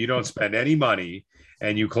 You don't spend any money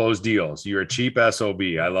and you close deals. You're a cheap SOB.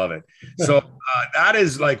 I love it. So that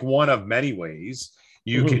is like one of many ways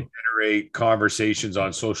you can generate conversations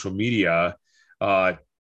on social media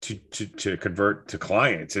to convert to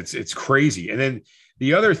clients. It's crazy. And then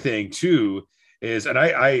the other thing too is, and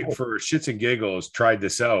I for shits and giggles tried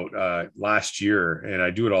this out last year, and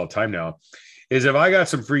I do it all the time now, is if I got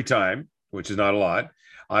some free time, which is not a lot,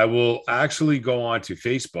 I will actually go on to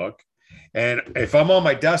Facebook. And if I'm on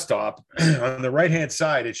my desktop, on the right-hand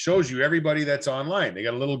side, it shows you everybody that's online. They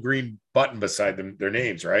got a little green button beside them, their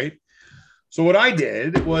names, right? So what I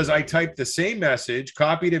did was I typed the same message,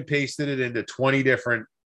 copied and pasted it into 20 different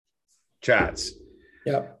chats.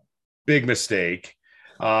 Yep. Big mistake,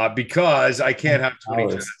 because I can't have 20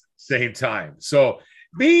 chats at the same time. So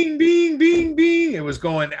bing, bing, bing, bing. It was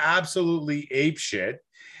going absolutely ape shit.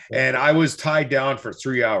 And I was tied down for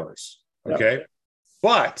 3 hours. Okay. Yep.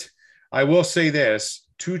 But I will say this,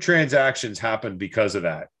 2 transactions happened because of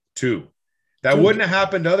that. 2. That wouldn't have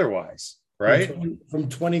happened otherwise, right? From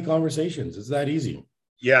 20 conversations. It's that easy.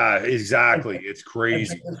 Yeah, exactly. It's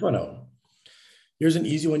crazy. Here's an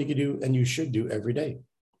easy one you can do and you should do every day.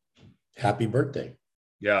 Happy birthday.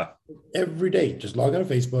 Yeah. Every day. Just log on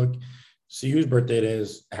to Facebook, see whose birthday it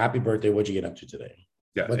is. Happy birthday. What'd you get up to today?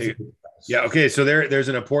 Yeah. Yeah. Okay. So there's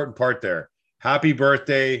an important part there. Happy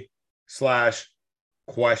birthday /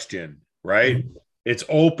 question, right? Mm-hmm. It's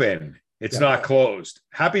open. It's not closed.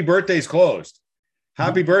 Happy birthday is closed.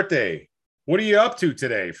 Happy birthday. What are you up to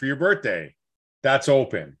today for your birthday? That's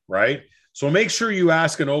open, right? So make sure you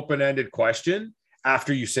ask an open-ended question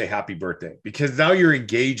after you say happy birthday, because now you're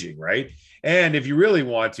engaging, right? And if you really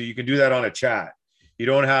want to, you can do that on a chat. You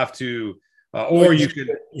don't have to,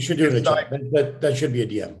 you should do it in a chat. That should be a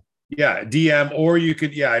DM. Yeah, DM, or you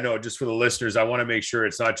could, I know, just for the listeners, I want to make sure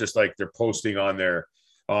it's not just like they're posting on their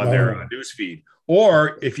news feed.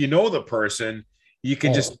 Or if you know the person, you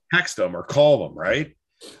can just text them or call them, right?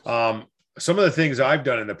 Some of the things I've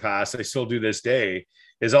done in the past, I still do this day,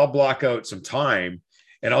 is I'll block out some time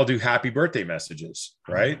and I'll do happy birthday messages,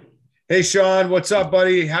 right? Hey, Sean, what's up,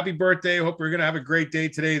 buddy? Happy birthday. Hope you're going to have a great day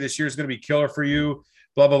today. This year's going to be killer for you.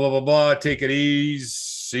 Blah, blah, blah, blah, blah. Take it easy.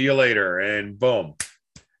 See you later. And boom.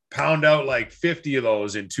 Pound out like 50 of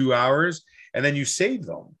those in 2 hours, and then you save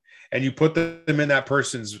them and you put them in that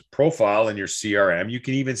person's profile in your CRM. You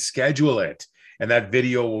can even schedule it, and that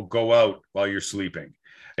video will go out while you're sleeping.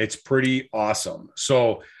 It's pretty awesome.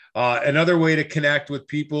 So another way to connect with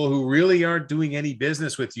people who really aren't doing any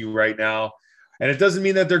business with you right now, and it doesn't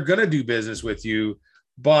mean that they're going to do business with you,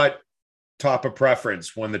 but top of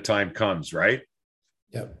preference when the time comes, right?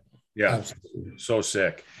 Yep. Yeah. Absolutely. So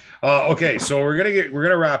sick. Okay, so we're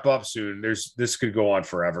gonna wrap up soon. This could go on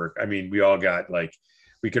forever. I mean, we all got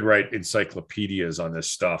we could write encyclopedias on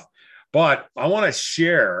this stuff, but I want to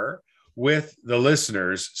share with the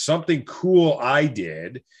listeners something cool I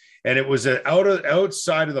did, and it was an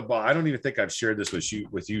outside of the box. I don't even think I've shared this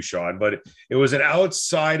with you, Sean, but it was an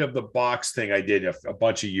outside of the box thing I did a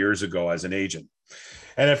bunch of years ago as an agent,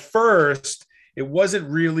 and at first it wasn't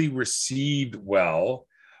really received well.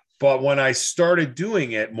 But when I started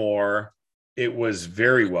doing it more, it was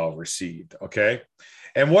very well received. Okay.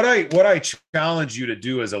 And what I challenge you to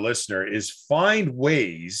do as a listener is find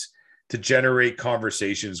ways to generate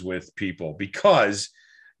conversations with people, because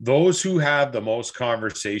those who have the most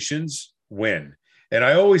conversations win. And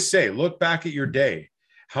I always say, look back at your day.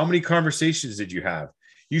 How many conversations did you have?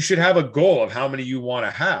 You should have a goal of how many you want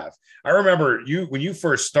to have. I remember when you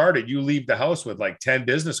first started, you leave the house with like 10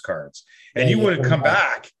 business cards, and you wouldn't come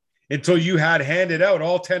back until you had handed out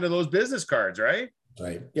all 10 of those business cards, right?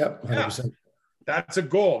 Right. Yep. 100%. Yeah. That's a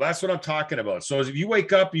goal. That's what I'm talking about. So if you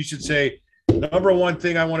wake up, you should say, number one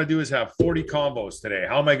thing I want to do is have 40 combos today.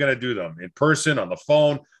 How am I going to do them? In person, on the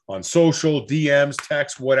phone, on social, DMs,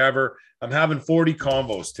 text, whatever. I'm having 40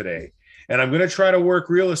 combos today. And I'm going to try to work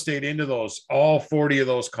real estate into all 40 of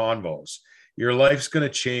those convos. Your life's going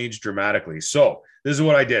to change dramatically. So this is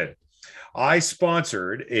what I did. I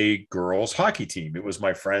sponsored a girls' hockey team. It was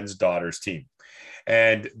my friend's daughter's team.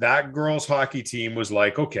 And that girls' hockey team was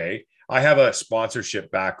like, okay, I have a sponsorship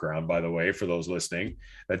background, by the way, for those listening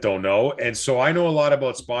that don't know. And so I know a lot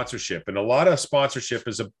about sponsorship, and a lot of sponsorship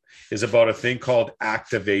is about a thing called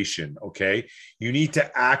activation. Okay. You need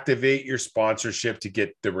to activate your sponsorship to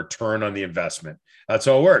get the return on the investment. That's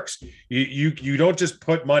how it works. You don't just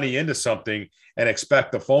put money into something and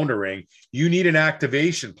expect the phone to ring. You need an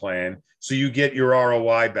activation plan so you get your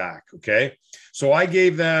ROI back. Okay. So I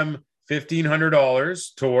gave them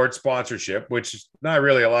 $1,500 towards sponsorship, which is not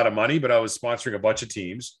really a lot of money, but I was sponsoring a bunch of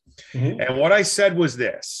teams. Mm-hmm. And what I said was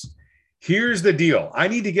this: Here's the deal. I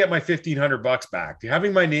need to get my $1,500 back.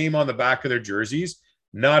 Having my name on the back of their jerseys,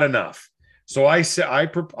 not enough. So I said,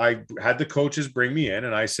 I had the coaches bring me in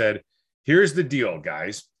and I said, here's the deal,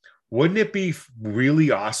 guys. Wouldn't it be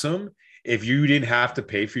really awesome if you didn't have to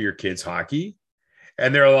pay for your kids' hockey?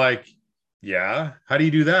 And they're like, yeah, how do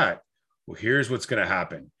you do that? Well, here's what's going to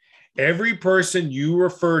happen. Every person you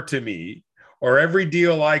refer to me or every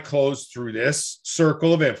deal I close through this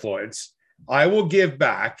circle of influence, I will give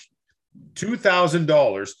back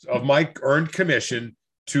 $2,000 of my earned commission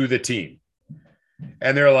to the team.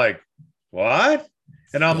 And they're like, what?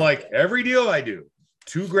 And I'm like, every deal I do,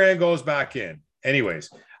 $2,000 goes back in. Anyways,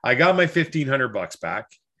 I got my $1,500 back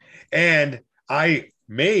and I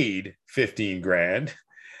made 15 grand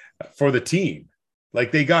for the team.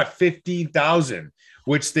 Like they got 15,000,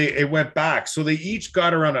 which it went back. So they each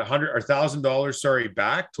got around $100 or $1,000,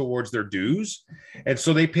 back towards their dues. And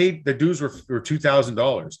so they paid, the dues were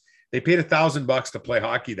 $2,000. They paid $1,000 to play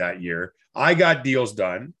hockey that year. I got deals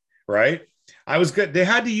done, right? I was good. They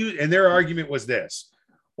had to use, and their argument was this: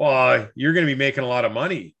 well, you're going to be making a lot of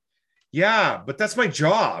money. Yeah, but that's my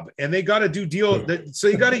job. And they got to do deal. So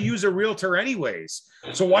you got to use a realtor anyways.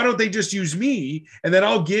 So why don't they just use me? And then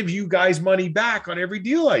I'll give you guys money back on every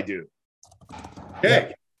deal I do. Okay.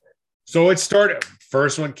 Yeah. So it started.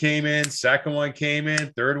 First one came in, second one came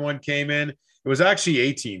in, third one came in. It was actually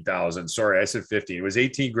 18,000. Sorry, I said 15. It was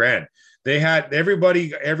 18 grand. They had everybody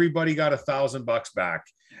got $1,000 back.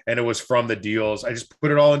 And it was from the deals. I just put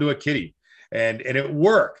it all into a kitty and it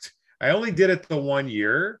worked. I only did it the 1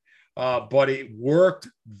 year, but it worked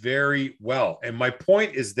very well. And my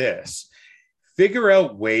point is this: figure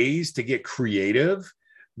out ways to get creative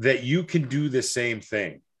that you can do the same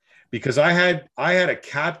thing. Because I had a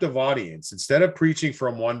captive audience. Instead of preaching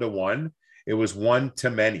from 1-to-1, it was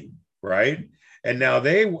 1-to-many, right? And now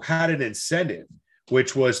they had an incentive,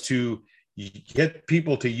 which was to get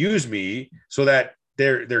people to use me so that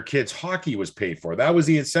their kids' hockey was paid for. That was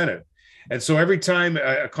the incentive. And so every time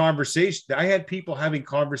a conversation, I had people having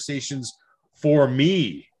conversations for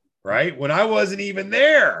me, right? When I wasn't even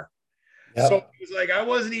there. Yep. So it was like, I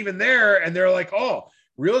wasn't even there. And they're like, oh,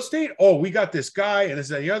 real estate? Oh, we got this guy and this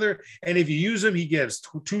and the other. And if you use him, he gives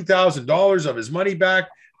 $2,000 of his money back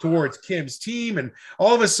towards Kim's team. And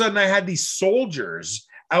all of a sudden I had these soldiers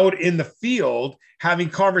out in the field having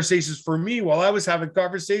conversations for me while I was having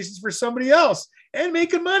conversations for somebody else and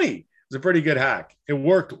making money. It was a pretty good hack. It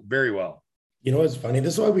worked very well. You know what's funny?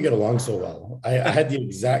 This is why we get along so well. I had the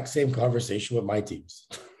exact same conversation with my teams.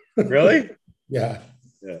 Really? Yeah.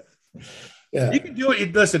 You can do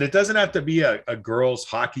it. Listen, it doesn't have to be a girls'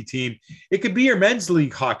 hockey team. It could be your men's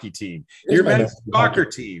league hockey team, your men's soccer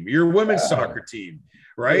team, your women's soccer team,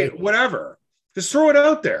 right? Yeah. Whatever. Just throw it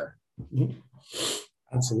out there.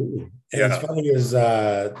 Absolutely. And it's funny is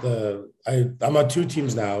I'm on 2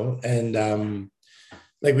 teams now, and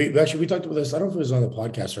like we talked about this. I don't know if it was on the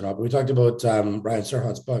podcast or not, but we talked about Ryan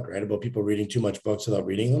Serhant's book, right? About people reading too much books without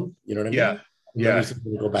reading them. You know what I mean? Yeah.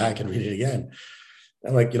 Go back and read it again.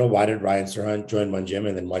 And like, why did Ryan Serhant join one gym,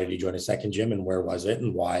 and then why did he join a second gym, and where was it,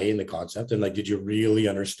 and why, and the concept, and like, did you really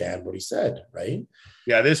understand what he said, right?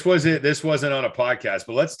 Yeah, this wasn't on a podcast,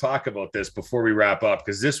 but let's talk about this before we wrap up,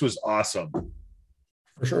 because this was awesome.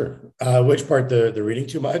 For sure. Which part, the reading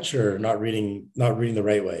too much or not reading the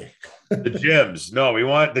right way? The gyms. No, we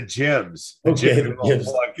want the gyms. The gyms.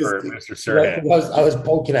 For Mr. Serhant. I was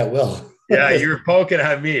poking at Will. Yeah, you were poking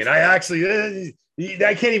at me, and I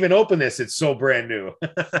can't even open this. It's so brand new.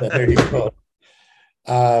 There you go.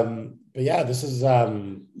 But yeah, this is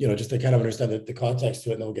just to kind of understand the context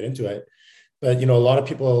to it, and then we'll get into it. But a lot of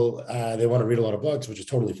people they want to read a lot of books, which is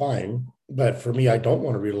totally fine. But for me, I don't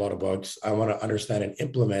want to read a lot of books. I want to understand and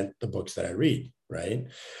implement the books that I read, right?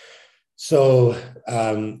 So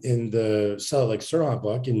in the Sell It Like Serhant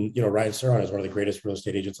book, and Ryan Serhant is one of the greatest real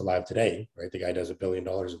estate agents alive today, right? The guy does $1 billion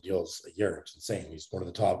of deals a year. It's insane. He's one of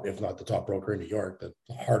the top, if not the top broker in New York, the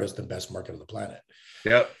hardest and best market on the planet.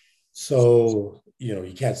 Yep. So,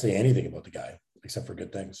 you can't say anything about the guy except for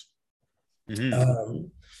good things. Mm-hmm.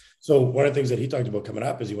 So one of the things that he talked about coming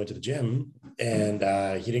up is he went to the gym, and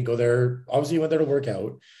he didn't go there. Obviously, he went there to work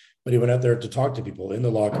out, but he went out there to talk to people in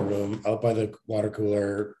the locker room, out by the water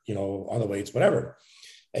cooler, on the weights, whatever.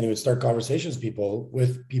 And he would start conversations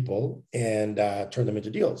with people and turn them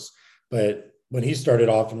into deals. But when he started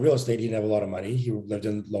off in real estate, he didn't have a lot of money. He lived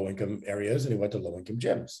in low-income areas, and he went to low-income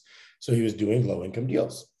gyms. So he was doing low-income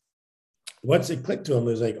deals. Once it clicked to him,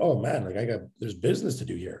 it was like, oh man, like there's business to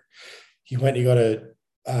do here. He got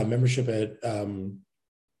a membership at, do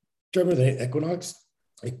you remember the Equinox?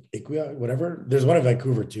 Equia, whatever. There's one in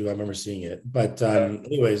Vancouver too. I remember seeing it. But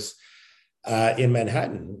anyways, in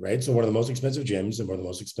Manhattan, right? So one of the most expensive gyms in one of the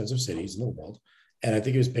most expensive cities in the world. And I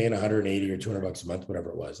think he was paying 180 or 200 bucks a month, whatever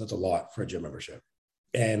it was. That's a lot for a gym membership.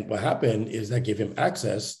 And what happened is that gave him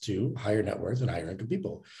access to higher net worth and higher income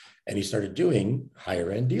people. And he started doing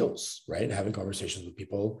higher end deals, right? Having conversations with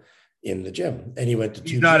people in the gym. And he went to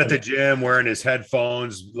He's not at the gym wearing his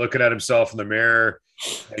headphones, looking at himself in the mirror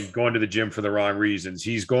and going to the gym for the wrong reasons.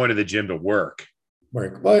 He's going to the gym to work.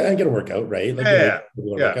 Well, and get a workout, right? Like,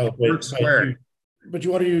 work squared. But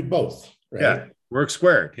you want to do both, right? Yeah, work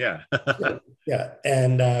squared. Yeah. Yeah.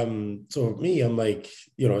 And so me, I'm like,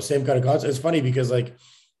 same kind of concept. It's funny because like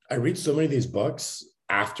I read so many of these books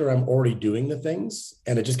after I'm already doing the things,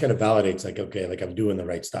 and it just kind of validates like, okay, like I'm doing the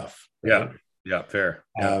right stuff. Right? Yeah, fair.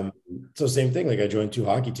 Yeah. So same thing, like I joined 2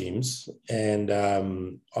 hockey teams, and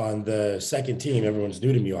on the second team, everyone's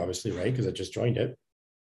new to me, obviously, right? Because I just joined it.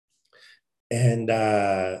 And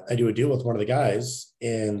I do a deal with one of the guys,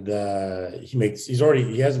 and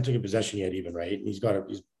he hasn't taken possession yet, even, right? And he's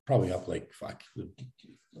probably up like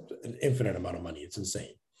an infinite amount of money. It's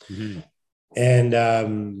insane. Mm-hmm.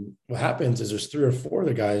 And what happens is there's 3 or 4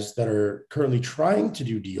 other guys that are currently trying to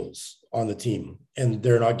do deals on the team, and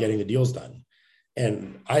they're not getting the deals done.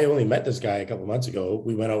 And I only met this guy a couple of months ago.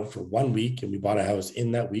 We went out for 1 week and we bought a house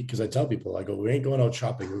in that week. Cause I tell people, I go, we ain't going out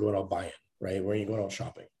shopping. We're going out buying, right? We ain't going out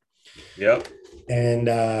shopping. Yep. And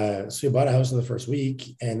so we bought a house in the first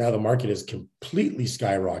week, and now the market is completely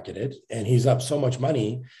skyrocketed, and he's up so much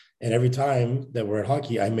money. And every time that we're at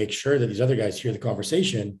hockey, I make sure that these other guys hear the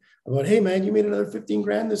conversation about, hey man, you made another 15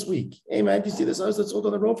 grand this week. Hey man, do you see this house that sold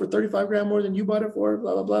on the road for 35 grand more than you bought it for?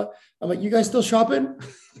 Blah, blah, blah. I'm like, you guys still shopping?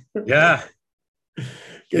 Yeah.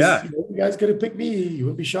 Yeah. You guys could have picked me. You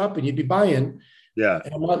would be shopping. You'd be buying. Yeah.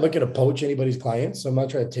 And I'm not looking to poach anybody's clients. So I'm not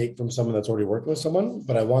trying to take from someone that's already working with someone,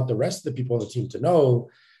 but I want the rest of the people on the team to know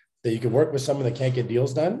that you can work with someone that can't get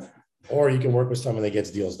deals done, or you can work with someone that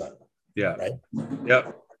gets deals done. Yeah. Right.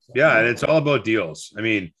 Yep. Yeah. And it's all about deals. I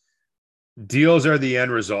mean, deals are the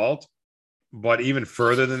end result, but even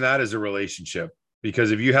further than that is a relationship.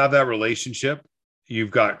 Because if you have that relationship,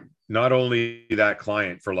 you've got not only that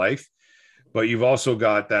client for life, but you've also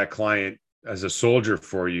got that client as a soldier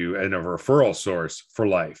for you and a referral source for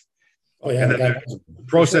life. Oh yeah. And then the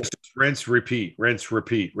process is rinse, repeat,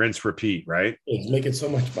 right? It's making so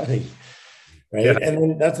much money. Right. Yeah. And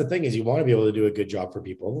then that's the thing, is you want to be able to do a good job for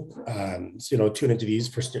people. So, tune into these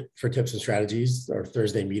for tips and strategies. Our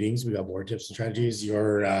Thursday meetings, we got more tips and strategies.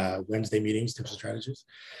 Your Wednesday meetings, tips and strategies.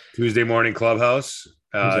 Tuesday morning clubhouse,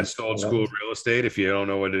 Sold School Real Estate. If you don't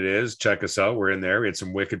know what it is, check us out. We're in there. We had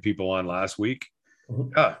some wicked people on last week.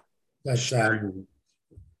 Mm-hmm. That's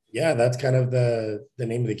kind of the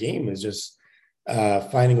name of the game, is just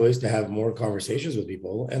finding ways to have more conversations with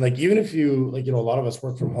people. And like, even if you a lot of us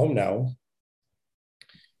work from home now,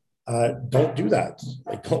 don't do that.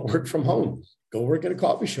 Like, don't work from home. Go work at a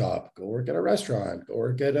coffee shop, go work at a restaurant, go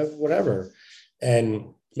work at a whatever,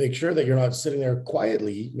 and make sure that you're not sitting there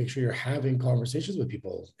quietly. Make sure you're having conversations with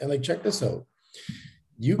people. And like, check this out.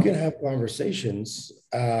 You can have conversations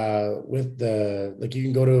with you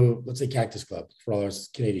can go to, let's say, Cactus Club for all us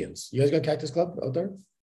Canadians. You guys got Cactus Club out there?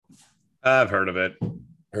 I've heard of it.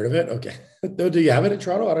 Heard of it? Okay. Do you have it in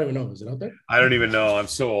Toronto? I don't even know. Is it out there? I don't even know. I'm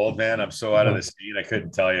so old, man. I'm so out of the scene. I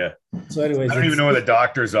couldn't tell you. So anyways, I don't even know where the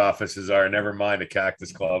doctor's offices are. Never mind a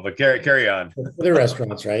Cactus Club, but carry on. They're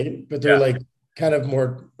restaurants, right? But they're like kind of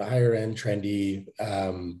more higher end, trendy,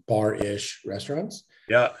 bar-ish restaurants.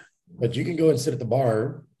 Yeah. But you can go and sit at the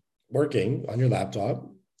bar working on your laptop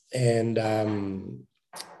and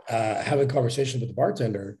have a conversation with the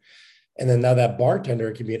bartender. And then now that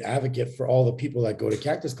bartender can be an advocate for all the people that go to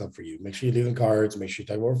Cactus Club for you. Make sure you leave them cards, make sure you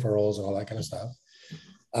talk about referrals and all that kind of stuff.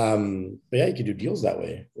 But yeah, you can do deals that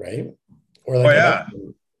way, right? Or like,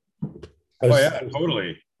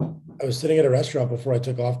 totally. I was sitting at a restaurant before I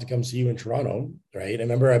took off to come see you in Toronto, right? I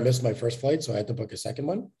remember I missed my first flight, so I had to book a second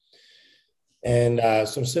one. And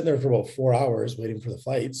so I'm sitting there for about 4 hours waiting for the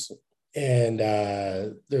flights. And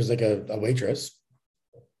there's like a waitress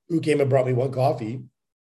who came and brought me one coffee.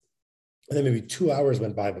 And then maybe 2 hours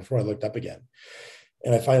went by before I looked up again.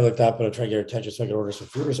 And I finally looked up and I tried to get her attention so I could order some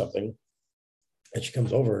food or something. And she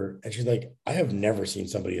comes over and she's like, I have never seen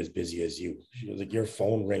somebody as busy as you. She was like, your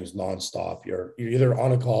phone rings nonstop. You're either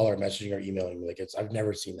on a call or messaging or emailing me. Like, I've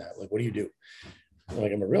never seen that. Like, what do you do? I'm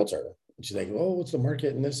like, I'm a realtor. And she's like, oh, what's the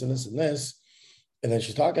market and this and this and this. And then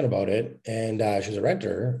she's talking about it, and she's a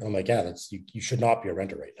renter. And I'm like, yeah, you should not be a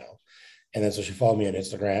renter right now. And then so she followed me on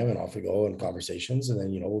Instagram, and off we go in conversations. And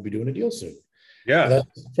then, we'll be doing a deal soon. Yeah. And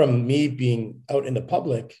that's from me being out in the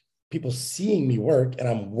public, people seeing me work, and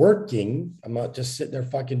I'm working. I'm not just sitting there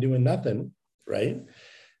fucking doing nothing, right?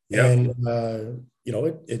 And,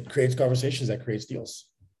 it creates conversations that creates deals.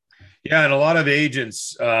 Yeah. And a lot of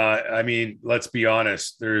agents, I mean, let's be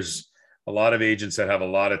honest, there's a lot of agents that have a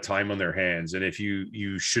lot of time on their hands. And if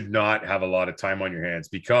you should not have a lot of time on your hands,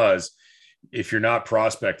 because if you're not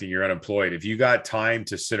prospecting, you're unemployed. If you got time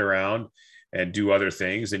to sit around and do other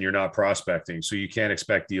things, then you're not prospecting. So you can't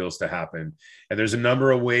expect deals to happen. And there's a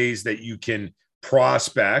number of ways that you can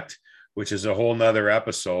prospect, which is a whole nother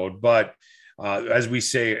episode. But as we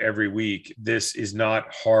say every week, this is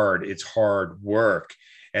not hard. It's hard work.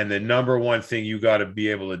 And the number one thing you got to be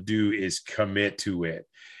able to do is commit to it.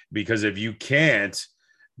 Because if you can't,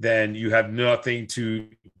 then you have nothing to,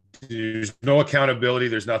 there's no accountability.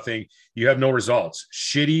 There's nothing, you have no results.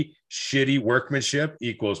 Shitty workmanship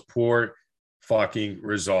equals poor fucking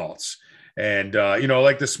results. And,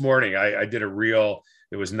 like this morning, I did a reel.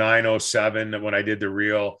 It was 9:07 when I did the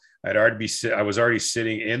reel. I was already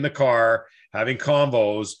sitting in the car having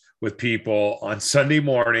convos with people on Sunday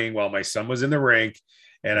morning while my son was in the rink.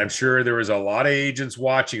 And I'm sure there was a lot of agents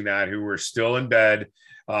watching that who were still in bed,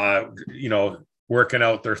 working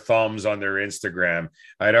out their thumbs on their Instagram.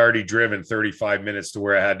 I'd already driven 35 minutes to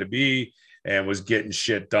where I had to be and was getting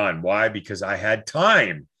shit done. Why? Because I had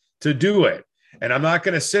time to do it. And I'm not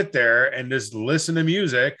going to sit there and just listen to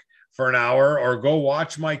music for an hour or go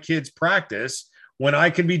watch my kids practice when I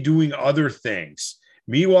can be doing other things.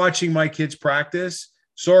 Me watching my kids practice,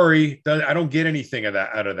 sorry, I don't get anything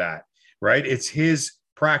out of that, right? It's his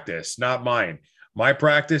practice, not mine. My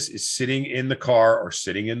practice is sitting in the car or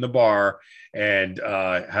sitting in the bar and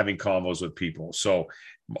having convos with people. So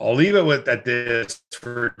I'll leave it at this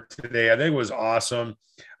for today. I think it was awesome.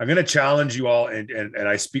 I'm going to challenge you all, and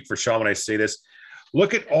I speak for Sean when I say this.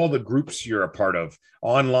 Look at all the groups you're a part of,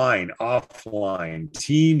 online, offline,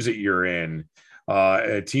 teams that you're in,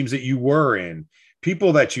 teams that you were in,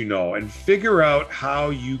 people that you know, and figure out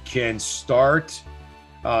how you can start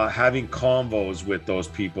having convos with those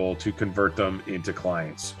people to convert them into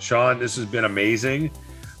clients. Sean, this has been amazing.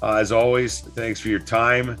 As always, thanks for your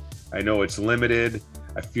time. I know it's limited.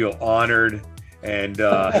 I feel honored. And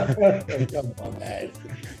come on, man.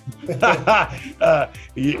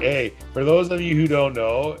 Hey, for those of you who don't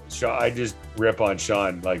know, Sean, I just rip on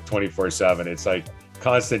Sean like 24/7. It's like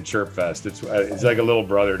constant chirp fest. It's like a little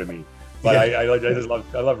brother to me. But I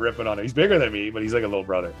love ripping on him. He's bigger than me, but he's like a little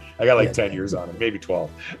brother. I got like 10 years on him, maybe 12.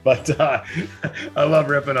 But I love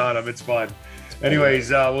ripping on him. It's fun. Anyways,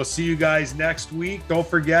 we'll see you guys next week. Don't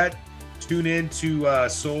forget, tune in to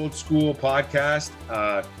Sold School podcast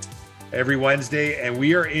every Wednesday. And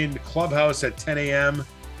we are in Clubhouse at 10 a.m.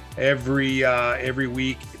 every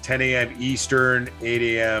week, 10 a.m. Eastern,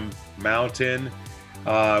 8 a.m. Mountain.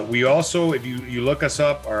 We also, if you look us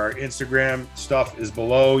up, our Instagram stuff is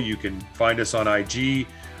below. You can find us on IG.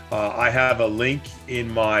 I have a link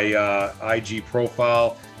in my IG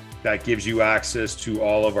profile that gives you access to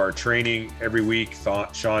all of our training every week.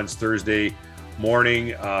 Sean's Thursday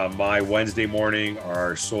morning, my Wednesday morning,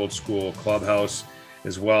 our Sold School Clubhouse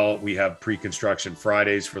as well. We have pre-construction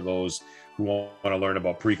Fridays for those who want to learn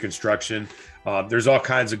about pre-construction. There's all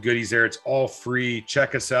kinds of goodies there. It's all free.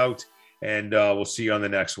 Check us out. And we'll see you on the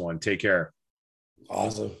next one. Take care.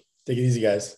 Awesome. Take it easy, guys.